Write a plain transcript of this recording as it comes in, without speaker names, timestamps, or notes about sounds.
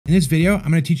In this video,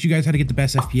 I'm going to teach you guys how to get the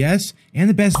best FPS and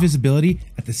the best visibility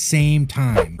at the same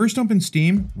time. First, open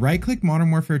Steam, right-click Modern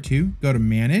Warfare 2, go to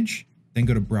Manage, then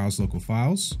go to Browse Local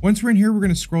Files. Once we're in here, we're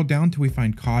going to scroll down till we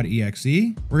find COD.exe.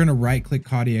 We're going to right-click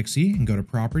COD.exe and go to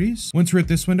Properties. Once we're at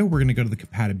this window, we're going to go to the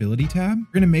Compatibility tab.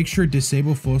 We're going to make sure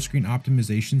Disable Full Screen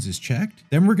Optimizations is checked.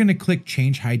 Then we're going to click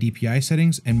Change High DPI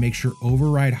Settings and make sure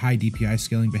Override High DPI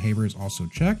Scaling Behavior is also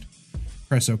checked.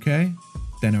 Press OK.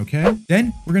 Then OK.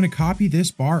 Then we're going to copy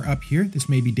this bar up here. This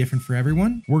may be different for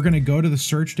everyone. We're going to go to the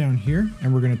search down here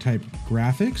and we're going to type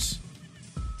graphics.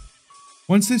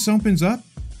 Once this opens up,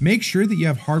 make sure that you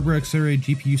have hardware accelerated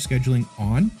GPU scheduling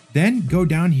on. Then go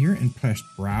down here and press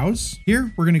browse.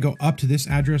 Here, we're going to go up to this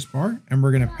address bar and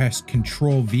we're going to press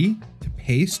Control V to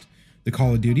paste the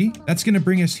Call of Duty. That's going to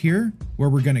bring us here where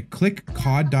we're going to click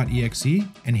COD.exe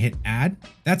and hit add.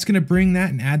 That's going to bring that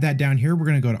and add that down here. We're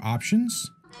going to go to options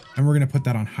and we're going to put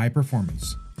that on high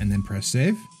performance and then press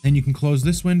save. Then you can close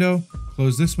this window,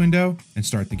 and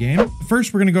start the game.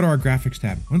 First, we're going to go to our graphics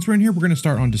tab. Once we're in here, we're going to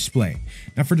start on display.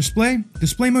 Now for display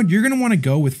mode, you're going to want to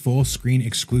go with full screen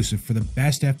exclusive for the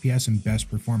best FPS and best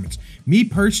performance. Me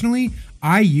personally,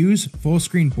 I use full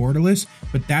screen borderless,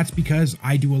 but that's because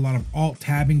I do a lot of alt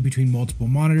tabbing between multiple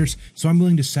monitors, so I'm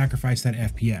willing to sacrifice that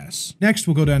FPS. Next,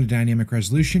 we'll go down to dynamic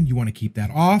resolution. You want to keep that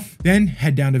off. Then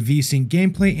head down to VSync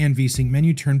gameplay and VSync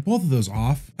menu, turn both of those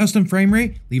off. Custom frame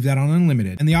rate, leave that on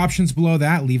unlimited. And the options below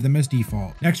that, leave them as default.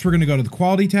 Next, we're going to go to the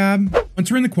quality tab. Once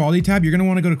we're in the quality tab, you're going to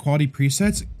want to go to quality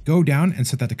presets, go down and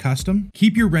set that to custom.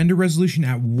 Keep your render resolution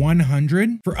at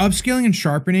 100. For upscaling and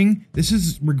sharpening, this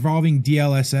is revolving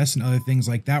DLSS and other things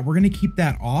like that. We're going to keep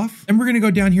that off. And we're going to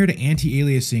go down here to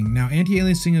anti-aliasing. Now,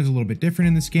 anti-aliasing is a little bit different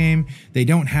in this game. They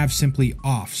don't have simply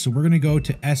off. So we're going to go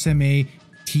to SMA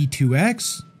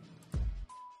T2X.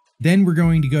 Then we're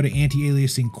going to go to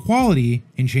anti-aliasing quality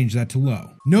and change that to low.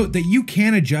 Note that you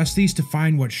can adjust these to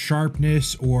find what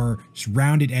sharpness or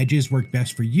rounded edges work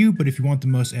best for you, but if you want the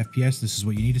most FPS, this is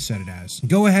what you need to set it as.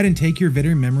 Go ahead and take your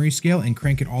video memory scale and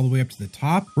crank it all the way up to the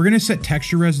top. We're going to set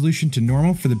texture resolution to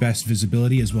normal for the best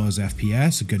visibility as well as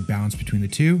FPS, a good balance between the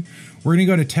two. We're going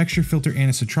to go to texture filter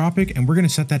anisotropic and we're going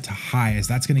to set that to high as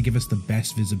that's going to give us the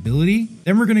best visibility.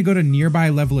 Then we're going to go to nearby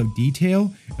level of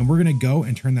detail and we're going to go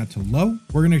and turn that to low.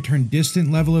 We're going to turn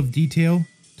distant level of detail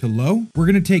to low. We're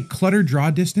going to take clutter draw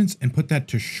distance and put that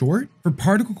to short. For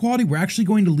particle quality, we're actually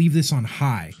going to leave this on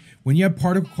high. When you have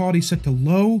particle quality set to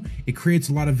low, it creates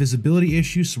a lot of visibility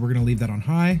issues, so we're going to leave that on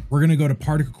high. We're going to go to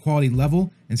particle quality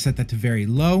level and set that to very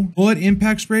low. Bullet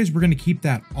impact sprays, we're going to keep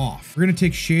that off. We're going to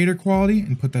take shader quality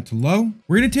and put that to low.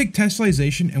 We're going to take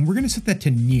tessellation and we're going to set that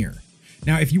to near.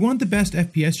 Now, if you want the best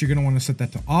FPS, you're going to want to set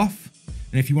that to off.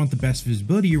 And if you want the best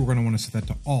visibility, you're going to want to set that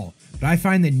to all. But I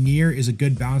find that near is a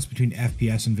good balance between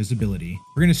FPS and visibility.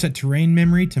 We're going to set terrain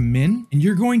memory to min, and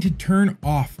you're going to turn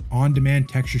off on-demand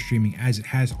texture streaming as it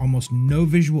has almost no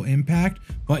visual impact,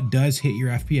 but does hit your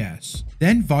FPS.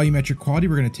 Then volumetric quality,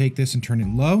 we're going to take this and turn it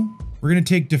low. We're going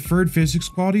to take deferred physics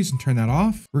qualities and turn that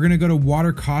off. We're going to go to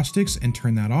water caustics and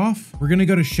turn that off. We're going to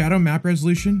go to shadow map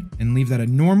resolution and leave that at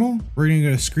normal. We're going to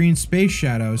go to screen space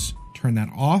shadows, turn that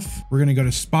off. We're going to go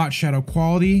to spot shadow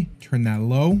quality, turn that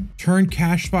low. Turn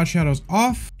cache spot shadows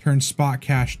off, turn spot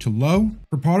cache to low.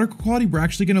 For particle quality, we're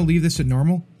actually going to leave this at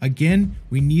normal. Again,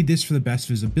 we need this for the best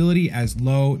visibility as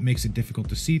low makes it difficult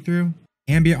to see through.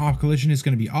 Ambient off collision is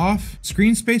going to be off.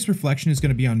 Screen space reflection is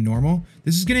going to be on normal.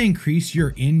 This is going to increase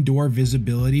your indoor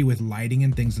visibility with lighting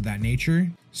and things of that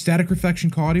nature. Static reflection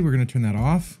quality, we're going to turn that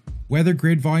off. Weather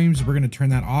grid volumes, we're going to turn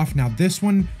that off. Now this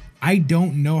one, I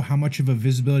don't know how much of a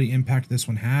visibility impact this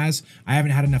one has. I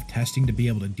haven't had enough testing to be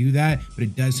able to do that, but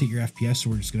it does hit your FPS, so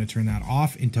we're just going to turn that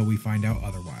off until we find out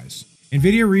otherwise.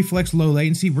 Nvidia Reflex low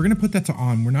latency, we're going to put that to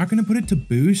on. We're not going to put it to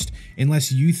boost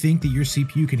unless you think that your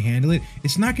CPU can handle it.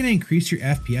 It's not going to increase your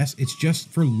FPS. It's just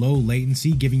for low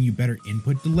latency, giving you better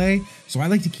input delay. So I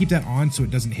like to keep that on so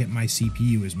it doesn't hit my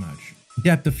CPU as much.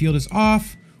 Depth of field is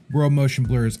off. World motion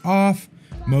blur is off.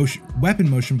 Weapon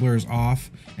motion blur is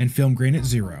off, and film grain at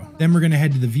 0. Then we're going to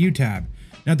head to the view tab.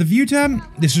 Now the view tab,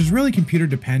 this is really computer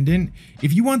dependent.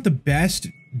 If you want the best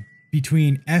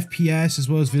between FPS as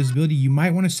well as visibility, you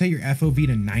might want to set your FOV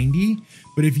to 90.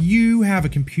 But if you have a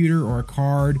computer or a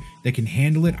card that can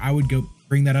handle it, I would go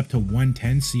bring that up to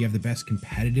 110 so you have the best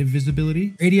competitive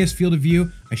visibility. ADS field of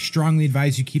view, I strongly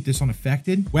advise you keep this on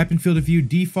affected. Weapon field of view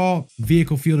default,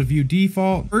 vehicle field of view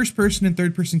default, first person and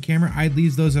third person camera, I'd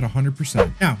leave those at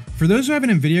 100%. Now, for those who have an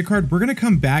Nvidia card, we're going to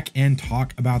come back and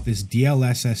talk about this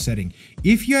DLSS setting.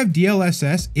 If you have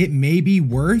DLSS, it may be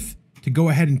worth to go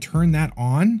ahead and turn that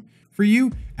on for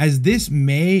you, as this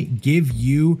may give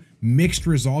you mixed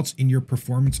results in your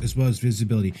performance as well as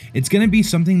visibility. It's going to be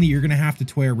something that you're going to have to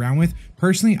toy around with.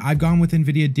 Personally, I've gone with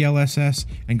Nvidia DLSS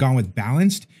and gone with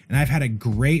balanced, and I've had a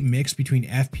great mix between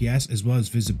FPS as well as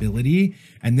visibility,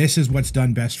 and this is what's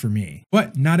done best for me.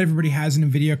 But not everybody has an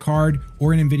Nvidia card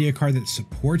or an Nvidia card that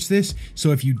supports this,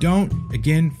 so if you don't,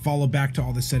 again, follow back to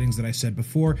all the settings that I said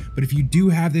before. But if you do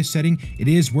have this setting, it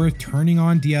is worth turning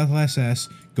on DLSS,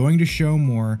 going to show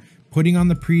more, putting on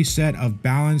the preset of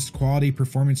balanced quality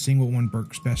performance, seeing what one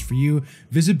works best for you.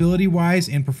 Visibility wise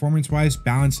and performance wise,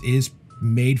 balance is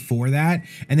made for that.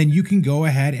 And then you can go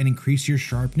ahead and increase your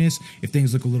sharpness if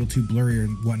things look a little too blurry or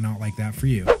whatnot like that for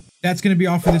you. That's going to be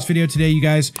all for this video today, you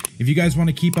guys. If you guys want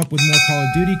to keep up with more Call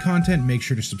of Duty content, make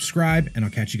sure to subscribe, and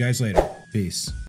I'll catch you guys later. Peace.